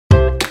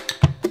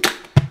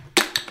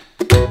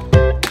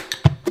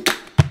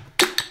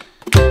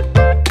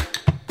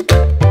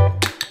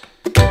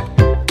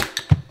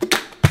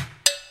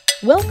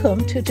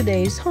Welcome to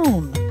today's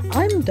home.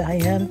 I'm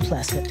Diane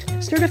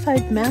Plessett,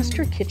 certified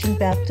master kitchen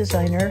bath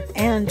designer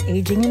and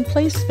aging in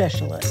place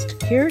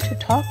specialist, here to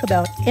talk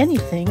about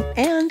anything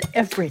and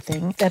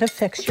everything that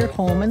affects your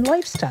home and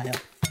lifestyle.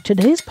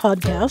 Today's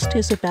podcast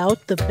is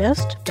about the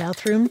best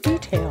bathroom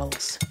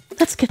details.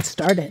 Let's get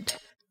started.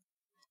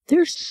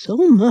 There's so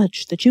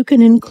much that you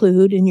can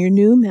include in your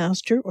new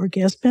master or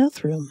guest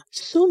bathroom.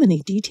 So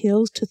many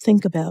details to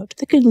think about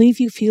that can leave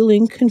you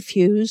feeling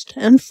confused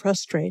and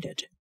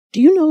frustrated. Do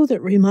you know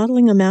that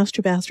remodeling a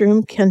master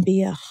bathroom can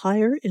be a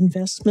higher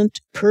investment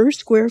per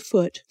square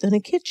foot than a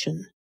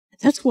kitchen?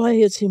 That's why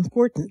it's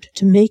important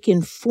to make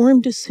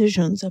informed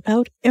decisions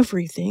about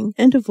everything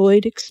and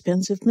avoid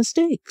expensive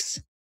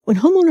mistakes. When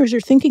homeowners are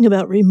thinking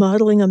about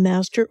remodeling a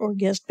master or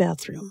guest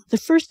bathroom, the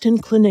first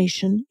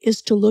inclination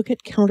is to look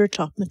at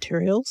countertop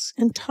materials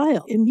and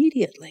tile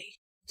immediately.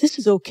 This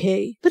is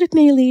okay, but it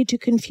may lead to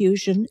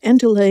confusion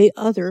and delay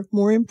other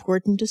more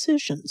important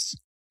decisions.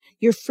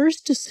 Your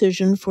first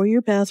decision for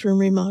your bathroom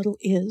remodel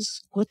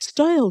is, what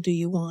style do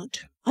you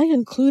want? I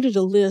included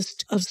a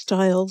list of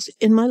styles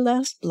in my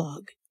last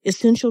blog.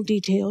 Essential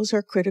details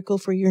are critical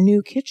for your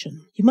new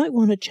kitchen. You might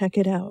want to check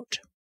it out.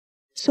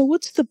 So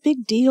what's the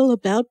big deal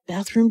about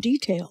bathroom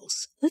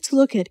details? Let's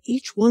look at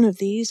each one of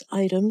these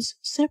items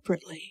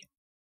separately.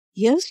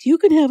 Yes, you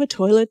can have a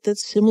toilet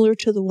that's similar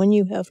to the one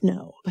you have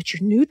now, but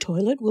your new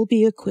toilet will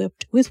be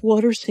equipped with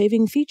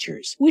water-saving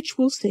features, which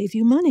will save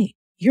you money.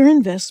 Your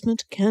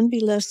investment can be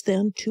less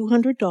than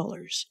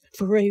 $200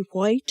 for a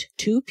white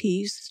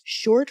two-piece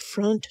short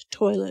front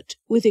toilet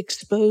with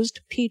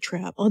exposed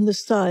P-trap on the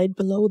side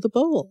below the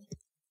bowl.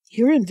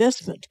 Your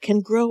investment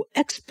can grow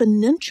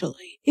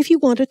exponentially if you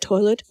want a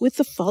toilet with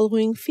the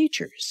following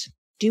features.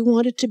 Do you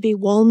want it to be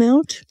wall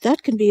mount?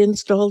 That can be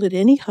installed at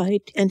any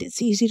height and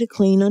it's easy to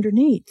clean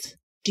underneath.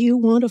 Do you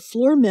want a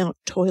floor mount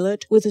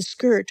toilet with a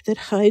skirt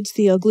that hides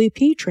the ugly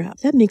P-trap?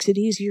 That makes it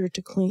easier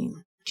to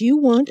clean. Do you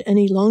want an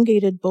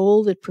elongated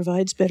bowl that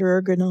provides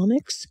better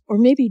ergonomics? Or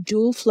maybe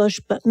dual flush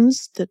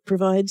buttons that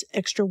provides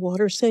extra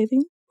water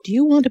saving? Do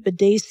you want a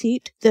bidet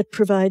seat that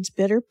provides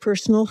better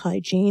personal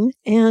hygiene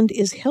and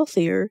is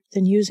healthier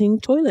than using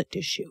toilet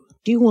tissue?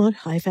 Do you want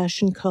high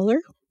fashion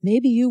color?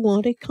 Maybe you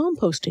want a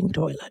composting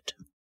toilet.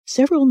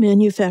 Several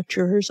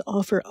manufacturers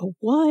offer a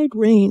wide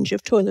range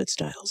of toilet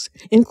styles,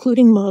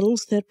 including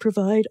models that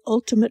provide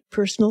ultimate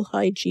personal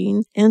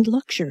hygiene and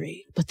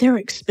luxury. But they're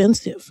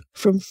expensive,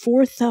 from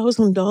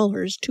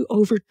 $4,000 to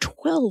over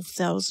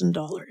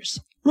 $12,000.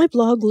 My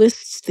blog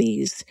lists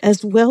these,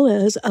 as well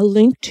as a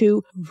link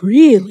to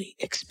really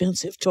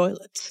expensive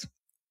toilets.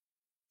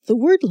 The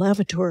word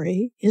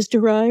lavatory is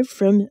derived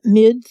from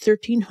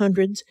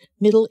mid-1300s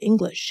Middle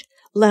English,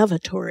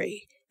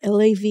 lavatory,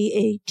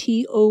 L-A-V-A-T-O-R-I-E,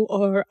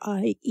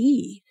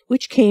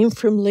 which came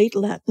from late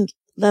Latin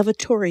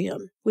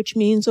lavatorium, which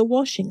means a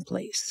washing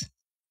place.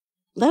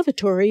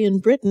 Lavatory in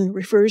Britain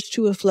refers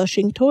to a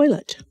flushing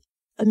toilet.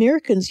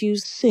 Americans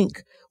use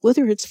sink,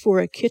 whether it's for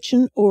a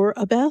kitchen or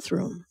a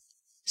bathroom.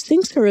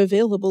 Sinks are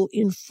available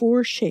in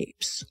 4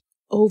 shapes: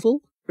 oval,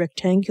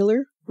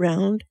 rectangular,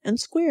 round, and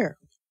square.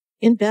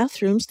 In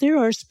bathrooms, there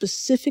are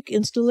specific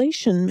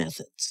installation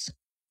methods.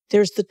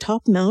 There's the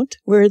top mount,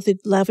 where the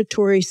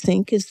lavatory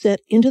sink is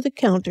set into the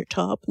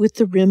countertop with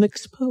the rim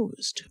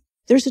exposed.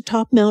 There's a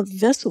top mount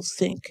vessel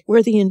sink,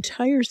 where the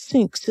entire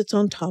sink sits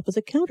on top of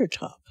the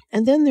countertop.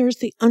 And then there's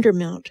the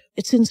undermount.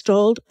 It's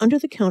installed under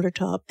the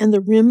countertop, and the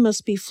rim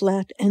must be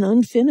flat and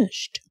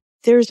unfinished.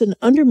 There's an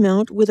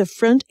undermount with a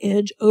front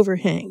edge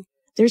overhang.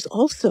 There's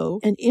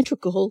also an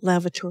integral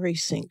lavatory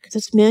sink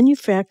that's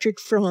manufactured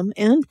from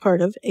and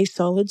part of a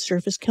solid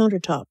surface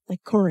countertop,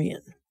 like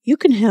Corian. You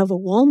can have a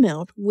wall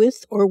mount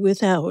with or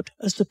without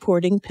a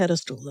supporting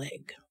pedestal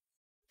leg.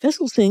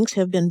 Vessel sinks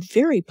have been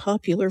very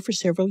popular for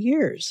several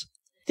years.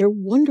 They're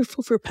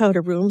wonderful for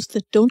powder rooms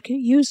that don't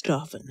get used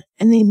often,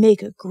 and they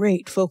make a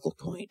great focal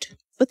point.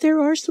 But there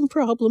are some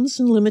problems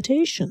and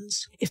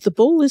limitations. If the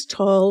bowl is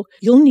tall,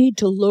 you'll need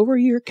to lower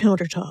your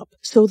countertop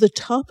so the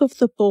top of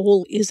the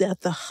bowl is at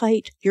the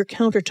height your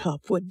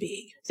countertop would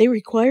be. They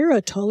require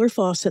a taller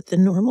faucet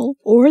than normal,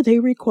 or they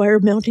require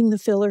mounting the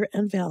filler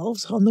and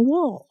valves on the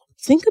wall.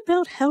 Think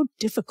about how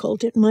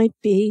difficult it might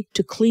be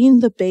to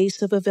clean the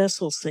base of a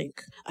vessel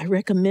sink. I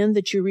recommend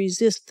that you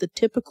resist the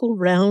typical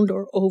round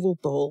or oval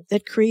bowl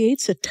that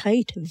creates a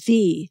tight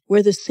V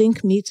where the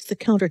sink meets the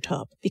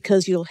countertop,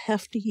 because you'll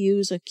have to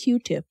use a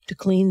Q-tip to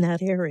clean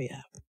that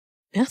area.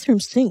 Bathroom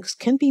sinks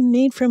can be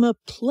made from a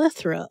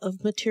plethora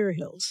of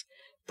materials: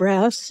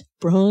 brass,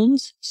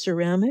 bronze,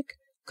 ceramic,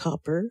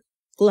 copper,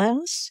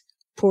 glass,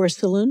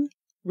 porcelain,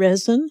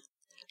 resin,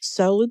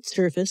 solid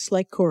surface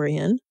like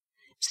Corian,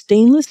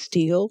 stainless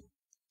steel,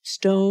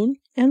 stone,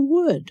 and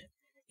wood.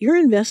 Your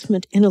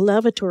investment in a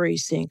lavatory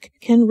sink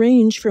can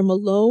range from a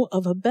low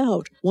of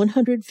about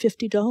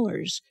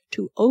 $150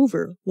 to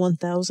over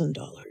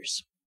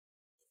 $1,000.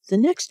 The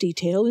next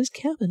detail is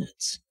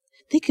cabinets.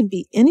 They can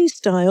be any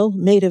style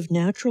made of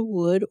natural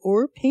wood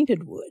or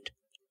painted wood.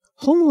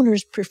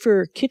 Homeowners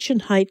prefer kitchen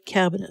height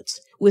cabinets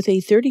with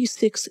a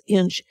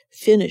 36-inch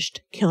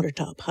finished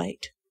countertop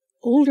height.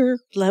 Older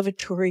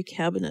lavatory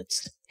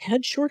cabinets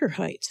had shorter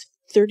heights,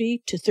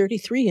 30 to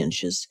 33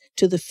 inches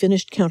to the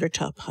finished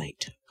countertop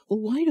height.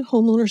 Well, why do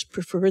homeowners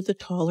prefer the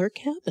taller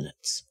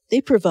cabinets? They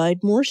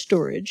provide more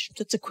storage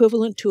that's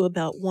equivalent to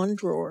about one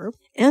drawer,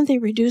 and they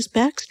reduce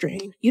back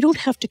strain. You don't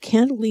have to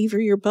cantilever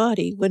your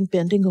body when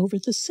bending over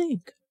the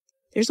sink.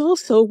 There's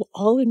also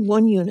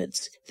all-in-one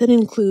units that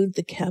include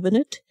the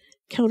cabinet,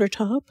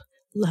 countertop,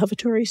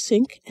 lavatory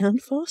sink,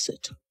 and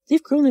faucet.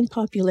 They've grown in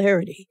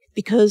popularity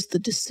because the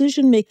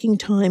decision-making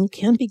time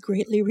can be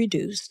greatly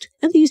reduced,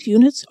 and these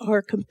units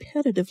are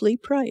competitively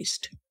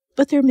priced.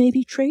 But there may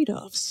be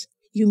trade-offs.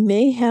 You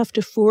may have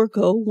to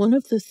forego one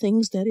of the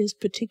things that is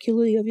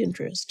particularly of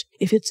interest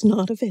if it's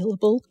not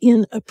available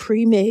in a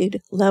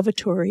pre-made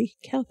lavatory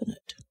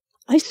cabinet.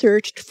 I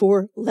searched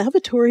for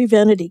lavatory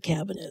vanity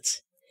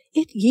cabinets.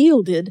 It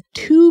yielded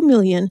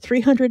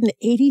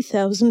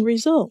 2,380,000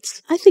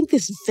 results. I think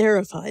this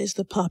verifies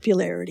the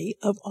popularity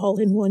of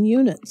all-in-one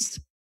units.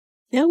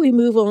 Now we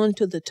move on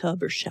to the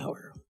tub or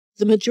shower.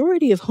 The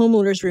majority of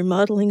homeowners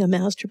remodeling a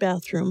master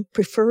bathroom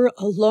prefer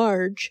a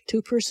large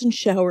two-person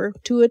shower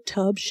to a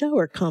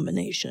tub-shower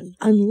combination,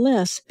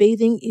 unless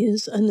bathing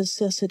is a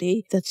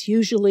necessity that's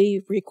usually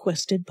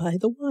requested by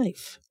the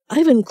wife.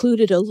 I've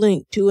included a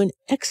link to an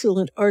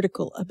excellent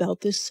article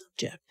about this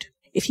subject.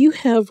 If you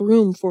have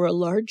room for a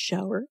large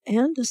shower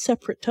and a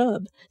separate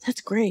tub,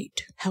 that's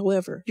great.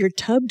 However, your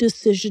tub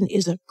decision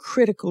is a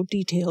critical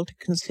detail to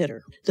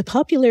consider. The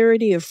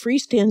popularity of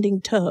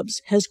freestanding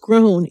tubs has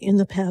grown in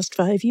the past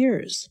 5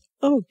 years.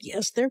 Oh,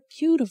 yes, they're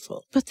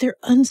beautiful, but they're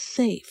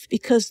unsafe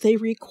because they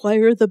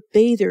require the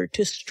bather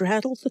to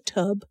straddle the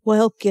tub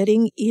while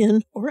getting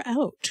in or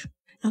out.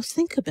 Now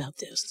think about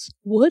this.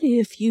 What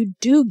if you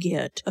do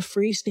get a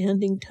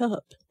freestanding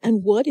tub?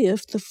 And what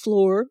if the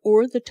floor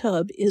or the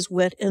tub is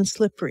wet and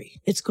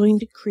slippery? It's going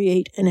to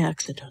create an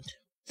accident.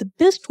 The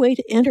best way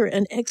to enter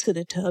and exit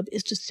a tub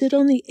is to sit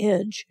on the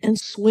edge and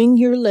swing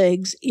your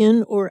legs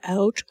in or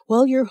out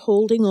while you're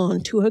holding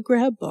on to a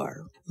grab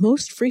bar.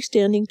 Most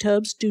freestanding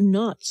tubs do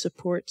not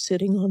support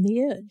sitting on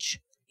the edge.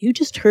 You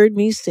just heard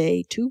me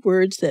say 2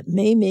 words that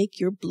may make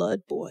your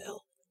blood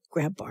boil.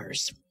 Grab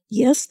bars.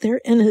 Yes,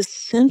 they're an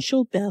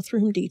essential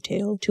bathroom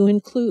detail to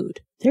include.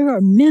 There are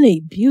many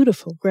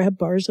beautiful grab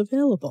bars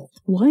available.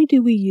 Why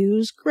do we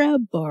use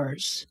grab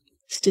bars?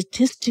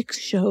 Statistics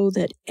show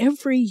that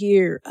every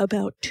year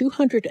about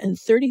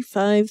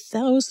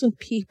 235,000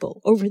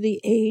 people over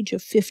the age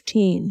of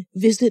 15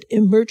 visit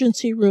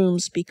emergency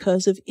rooms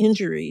because of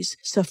injuries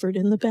suffered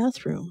in the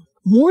bathroom.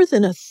 More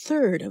than a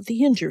third of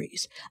the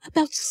injuries,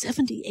 about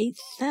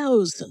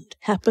 78,000,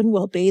 happen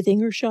while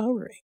bathing or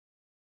showering.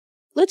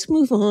 Let's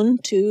move on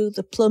to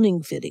the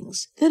plumbing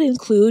fittings that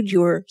include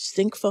your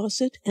sink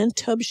faucet and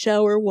tub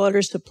shower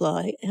water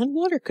supply and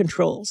water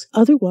controls,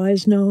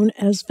 otherwise known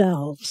as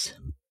valves.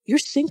 Your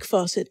sink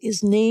faucet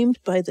is named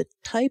by the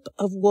type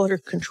of water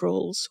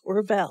controls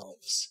or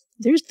valves.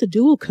 There's the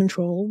dual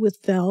control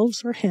with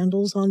valves or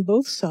handles on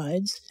both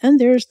sides, and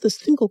there's the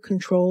single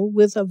control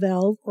with a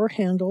valve or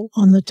handle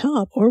on the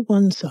top or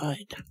one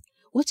side.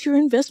 What's your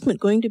investment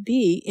going to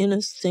be in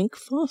a sink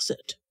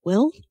faucet?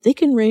 Well, they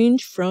can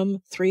range from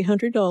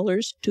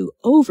 $300 to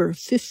over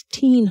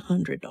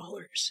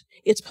 $1,500.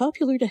 It's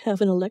popular to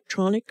have an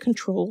electronic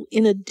control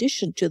in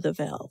addition to the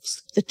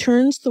valves that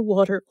turns the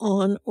water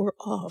on or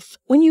off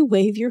when you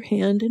wave your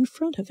hand in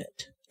front of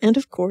it. And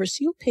of course,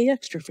 you'll pay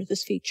extra for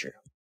this feature.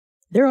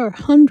 There are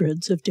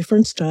hundreds of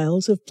different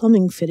styles of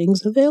plumbing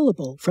fittings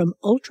available, from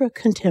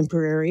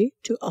ultra-contemporary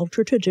to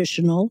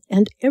ultra-traditional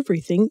and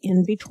everything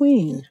in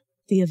between.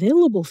 The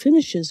available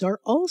finishes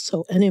are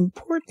also an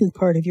important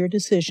part of your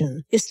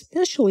decision,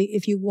 especially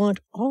if you want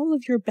all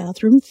of your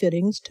bathroom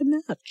fittings to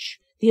match.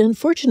 The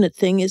unfortunate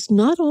thing is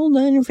not all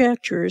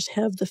manufacturers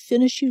have the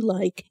finish you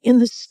like in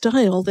the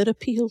style that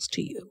appeals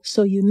to you,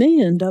 so you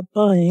may end up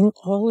buying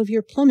all of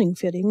your plumbing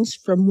fittings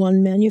from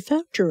one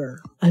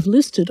manufacturer. I've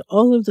listed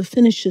all of the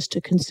finishes to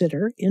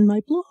consider in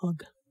my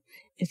blog.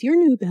 If your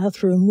new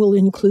bathroom will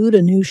include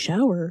a new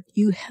shower,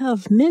 you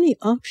have many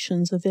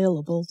options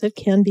available that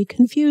can be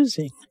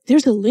confusing.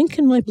 There's a link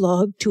in my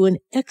blog to an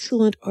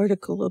excellent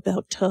article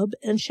about tub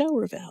and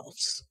shower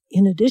valves.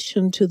 In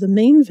addition to the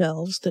main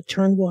valves that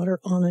turn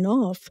water on and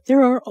off,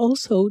 there are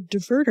also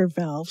diverter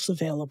valves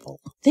available.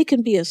 They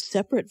can be a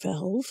separate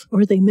valve,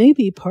 or they may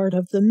be part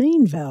of the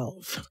main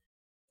valve.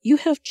 You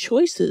have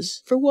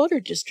choices for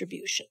water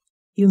distribution.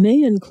 You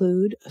may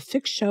include a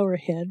fixed shower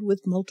head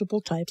with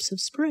multiple types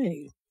of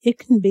spray. It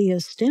can be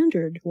a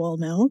standard wall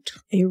mount,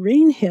 a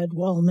rain head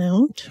wall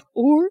mount,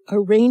 or a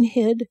rain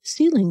head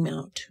ceiling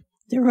mount.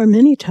 There are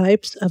many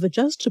types of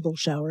adjustable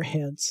shower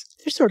heads.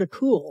 They're sort of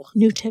cool,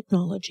 new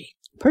technology.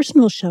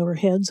 Personal shower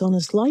heads on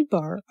a slide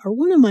bar are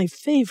one of my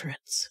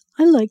favorites.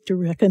 I like to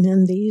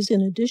recommend these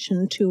in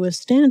addition to a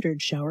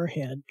standard shower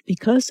head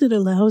because it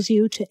allows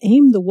you to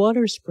aim the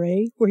water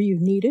spray where you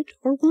need it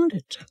or want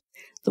it.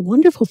 The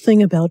wonderful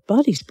thing about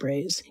body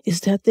sprays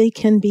is that they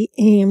can be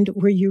aimed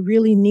where you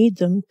really need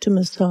them to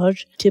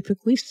massage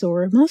typically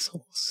sore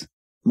muscles.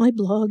 My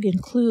blog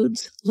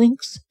includes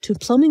links to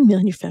plumbing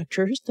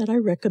manufacturers that I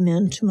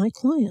recommend to my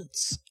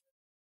clients.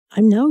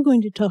 I'm now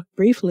going to talk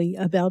briefly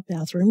about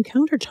bathroom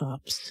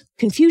countertops.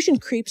 Confusion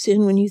creeps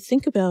in when you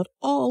think about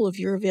all of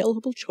your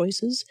available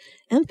choices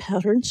and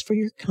patterns for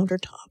your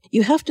countertop.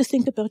 You have to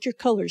think about your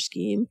color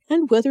scheme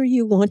and whether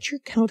you want your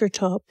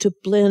countertop to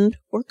blend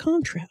or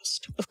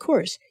contrast. Of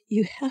course,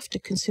 you have to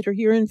consider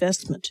your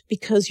investment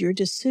because your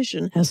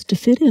decision has to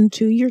fit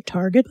into your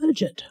target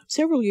budget.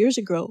 Several years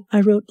ago,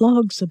 I wrote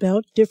blogs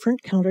about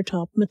different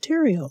countertop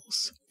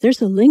materials.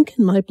 There's a link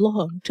in my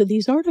blog to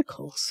these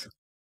articles.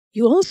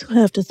 You also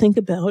have to think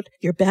about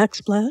your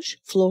backsplash,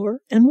 floor,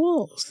 and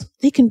walls.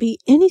 They can be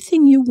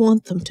anything you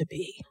want them to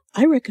be.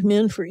 I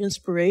recommend for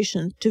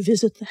inspiration to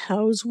visit the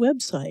Houzz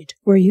website,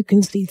 where you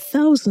can see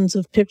thousands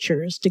of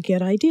pictures to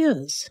get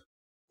ideas.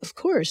 Of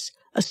course,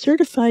 a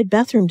certified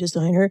bathroom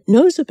designer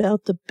knows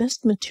about the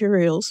best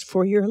materials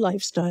for your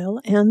lifestyle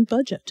and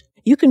budget.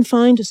 You can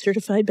find a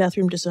certified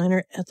bathroom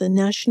designer at the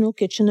National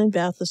Kitchen and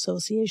Bath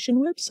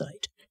Association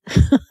website.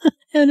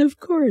 And of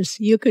course,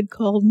 you could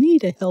call me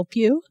to help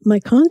you. My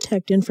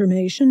contact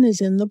information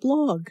is in the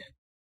blog.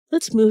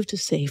 Let's move to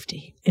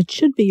safety. It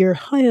should be your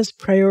highest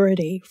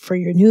priority for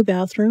your new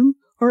bathroom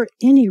or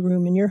any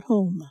room in your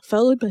home,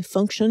 followed by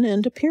function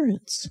and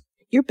appearance.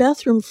 Your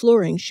bathroom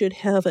flooring should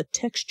have a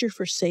texture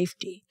for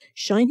safety.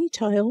 Shiny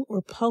tile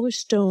or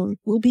polished stone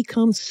will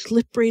become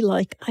slippery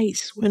like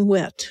ice when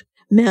wet.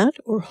 Matte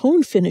or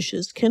hone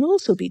finishes can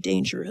also be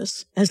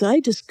dangerous, as I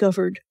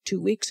discovered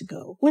 2 weeks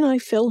ago when I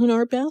fell in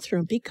our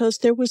bathroom because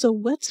there was a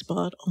wet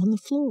spot on the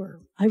floor.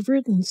 I've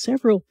written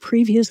several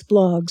previous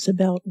blogs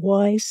about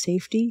why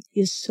safety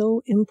is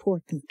so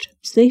important.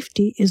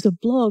 Safety is a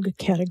blog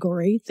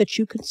category that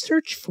you can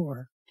search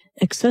for.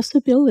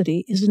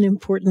 Accessibility is an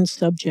important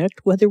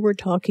subject whether we're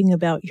talking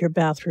about your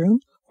bathroom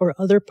or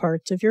other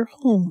parts of your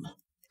home.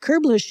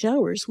 Curbless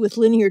showers with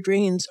linear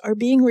drains are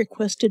being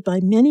requested by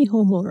many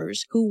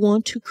homeowners who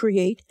want to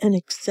create an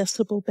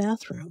accessible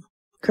bathroom.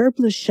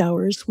 Curbless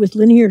showers with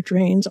linear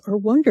drains are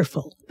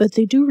wonderful, but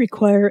they do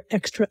require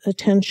extra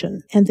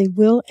attention, and they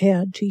will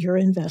add to your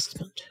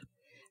investment.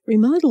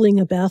 Remodeling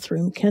a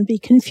bathroom can be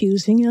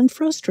confusing and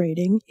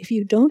frustrating if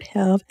you don't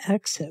have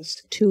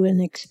access to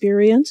an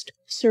experienced,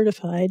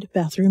 certified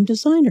bathroom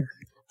designer.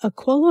 A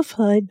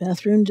qualified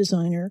bathroom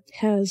designer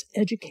has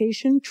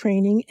education,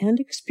 training, and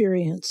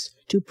experience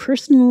to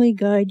personally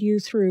guide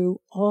you through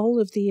all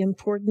of the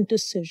important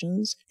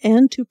decisions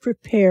and to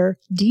prepare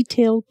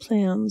detailed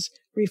plans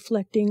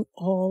reflecting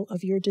all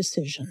of your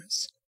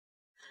decisions.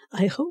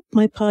 I hope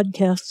my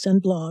podcasts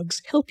and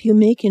blogs help you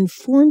make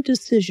informed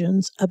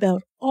decisions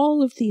about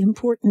all of the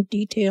important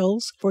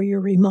details for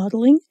your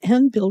remodeling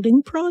and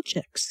building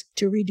projects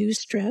to reduce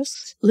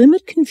stress,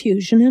 limit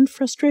confusion and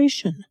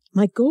frustration.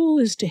 My goal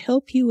is to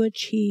help you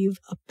achieve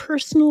a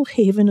personal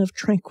haven of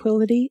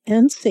tranquility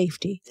and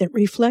safety that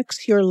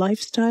reflects your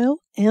lifestyle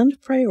and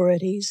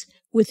priorities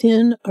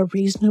within a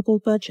reasonable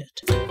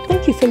budget.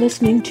 Thank you for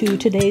listening to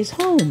Today's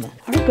Home.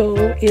 Our goal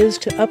is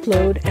to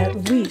upload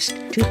at least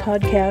 2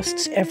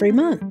 podcasts every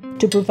month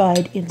to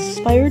provide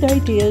inspired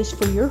ideas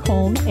for your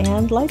home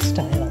and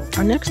lifestyle.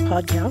 Our next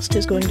podcast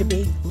is going to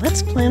be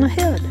Let's Plan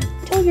Ahead.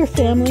 Tell your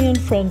family and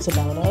friends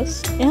about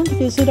us and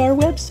visit our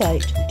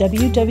website,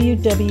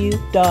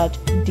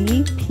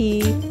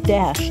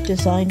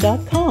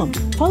 www.dp-design.com.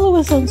 Follow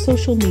us on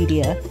social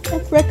media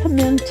and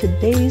recommend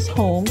Today's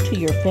Home to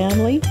your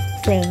family,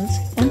 friends,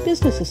 and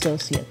business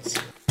associates.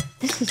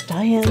 This is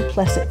Diane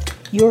Plessett,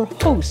 your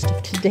host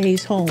of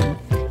Today's Home.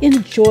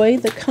 Enjoy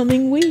the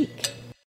coming week.